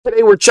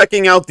Today we're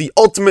checking out the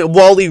ultimate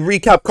WallE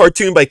recap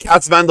cartoon by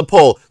Cats Van de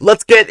Poel.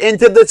 Let's get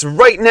into this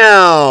right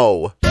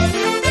now!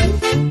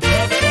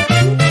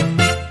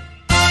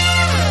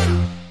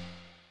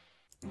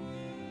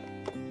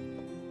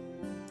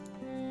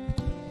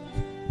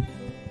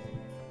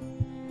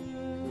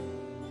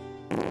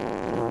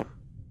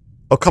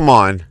 Oh, come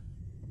on.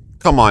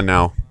 Come on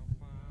now.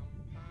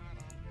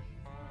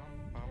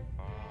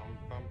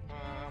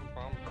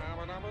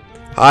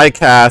 Hi,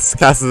 Cass.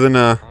 Cass is in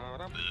a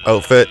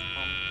outfit.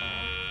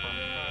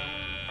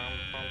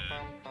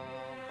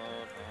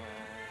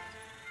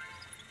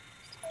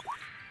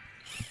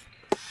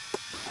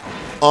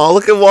 Oh,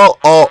 look at Wall.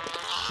 Oh.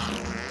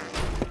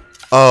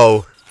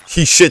 Oh,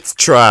 he shits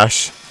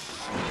trash.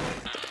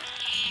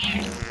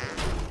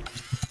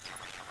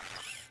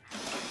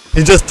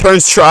 He just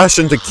turns trash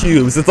into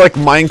cubes. It's like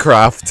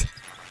Minecraft.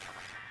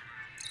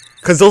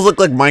 Because those look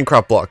like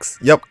Minecraft blocks.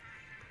 Yep.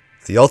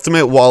 It's the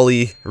ultimate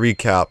WallE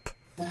recap.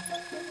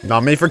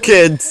 Not made for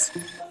kids.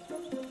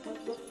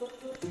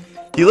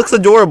 He looks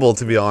adorable,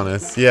 to be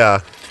honest. Yeah.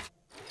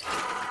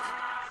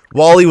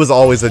 WallE was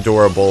always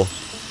adorable.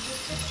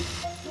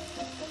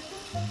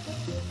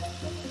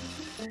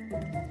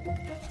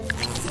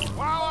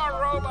 While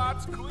our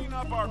robots clean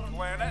up our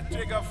planet,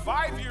 take a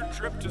 5-year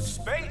trip to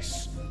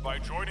space by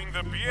joining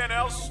the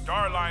BNL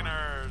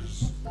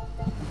Starliners.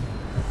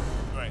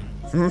 Wait,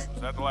 is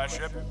that the last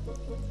ship?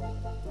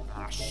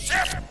 Ah,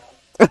 ship!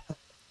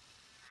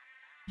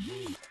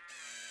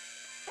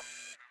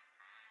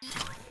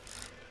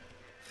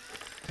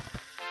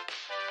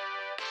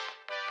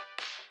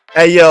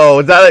 Hey yo,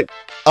 is that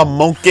a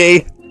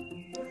monkey?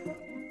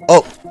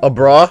 Oh, a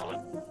bra?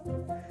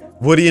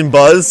 Woody and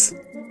Buzz?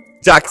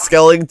 Jack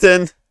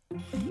Skellington?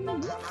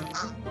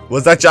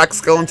 Was that Jack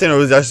Skellington or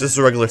was that just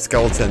a regular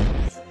skeleton?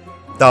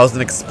 That was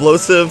an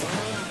explosive.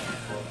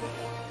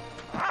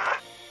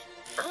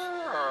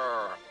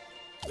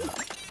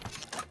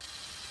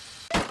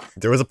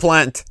 There was a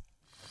plant.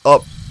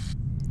 Oh.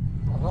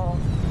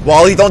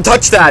 WallE, don't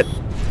touch that!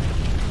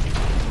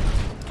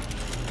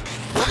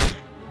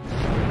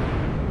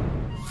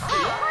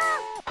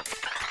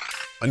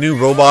 A new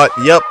robot,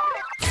 yep.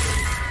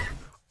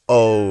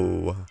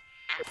 Oh.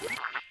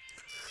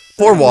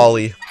 Poor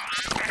WallE.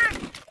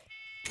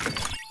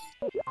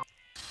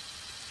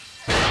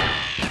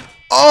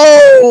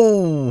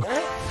 Oh!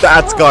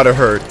 That's gotta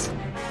hurt.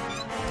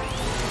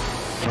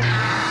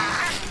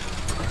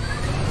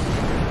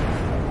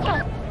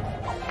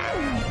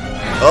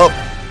 Oh.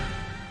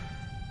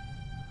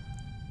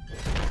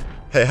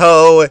 Hey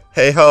ho,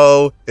 hey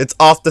ho. It's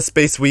off the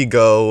space we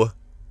go.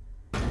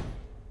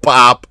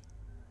 Bop.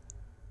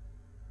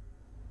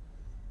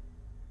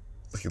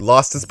 He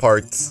lost his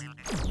parts.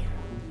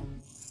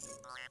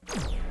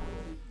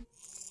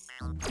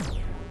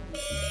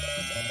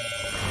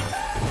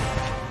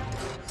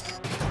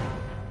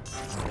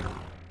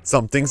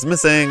 Something's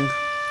missing.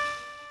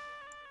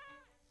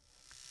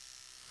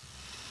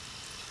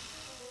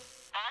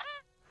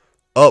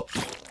 Oh.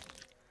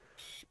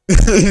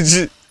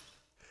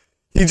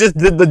 He just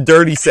did the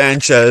dirty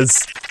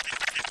Sanchez.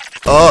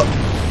 Oh.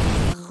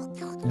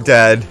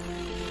 Dead.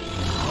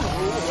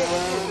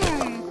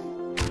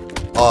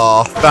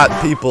 Aw,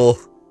 fat people.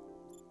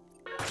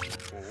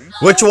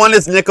 Which one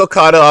is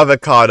Nikocado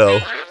Avocado?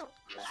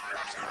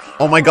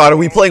 Oh my god, are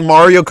we playing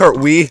Mario Kart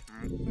Wii?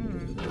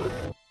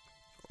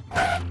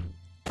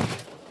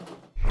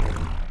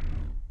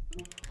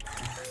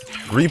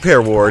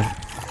 Repair ward.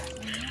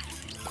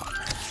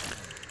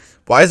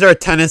 Why is there a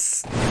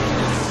tennis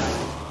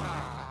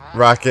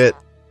racket?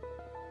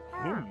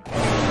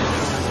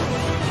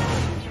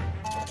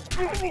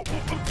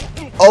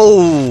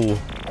 Oh!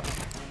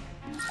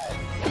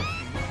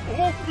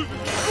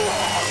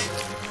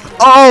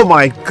 Oh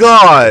my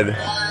god!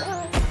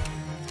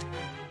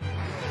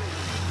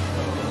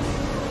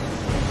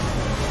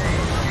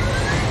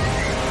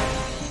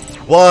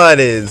 What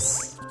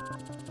is...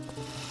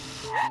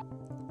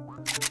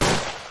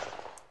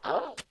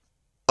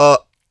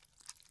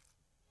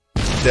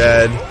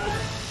 Dead.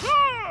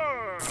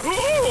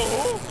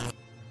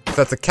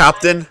 That's the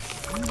captain?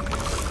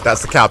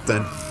 That's the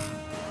captain.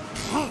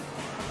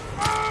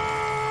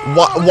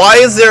 Why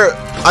is there...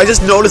 I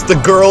just noticed the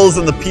girls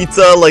and the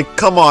pizza, like,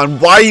 come on,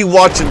 why are you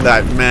watching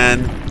that,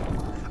 man?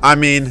 I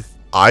mean,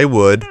 I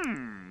would.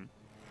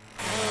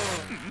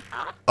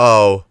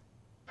 Oh.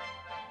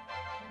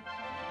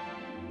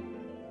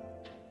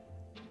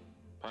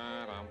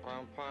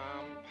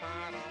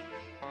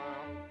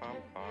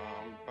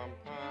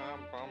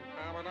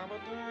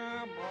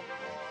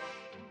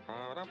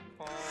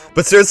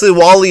 But seriously,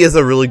 WallE is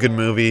a really good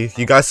movie.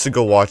 You guys should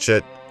go watch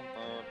it.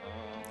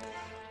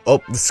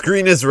 Oh, the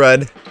screen is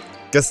red.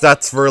 Guess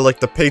that's for, like,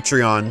 the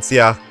Patreons,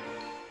 yeah.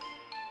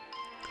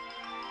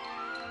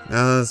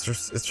 Is there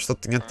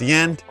something at the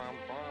end?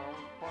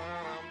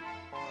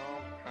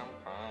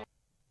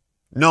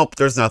 Nope,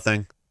 there's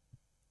nothing.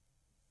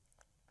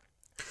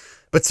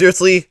 But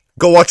seriously,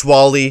 go watch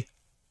WallE.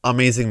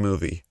 Amazing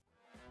movie.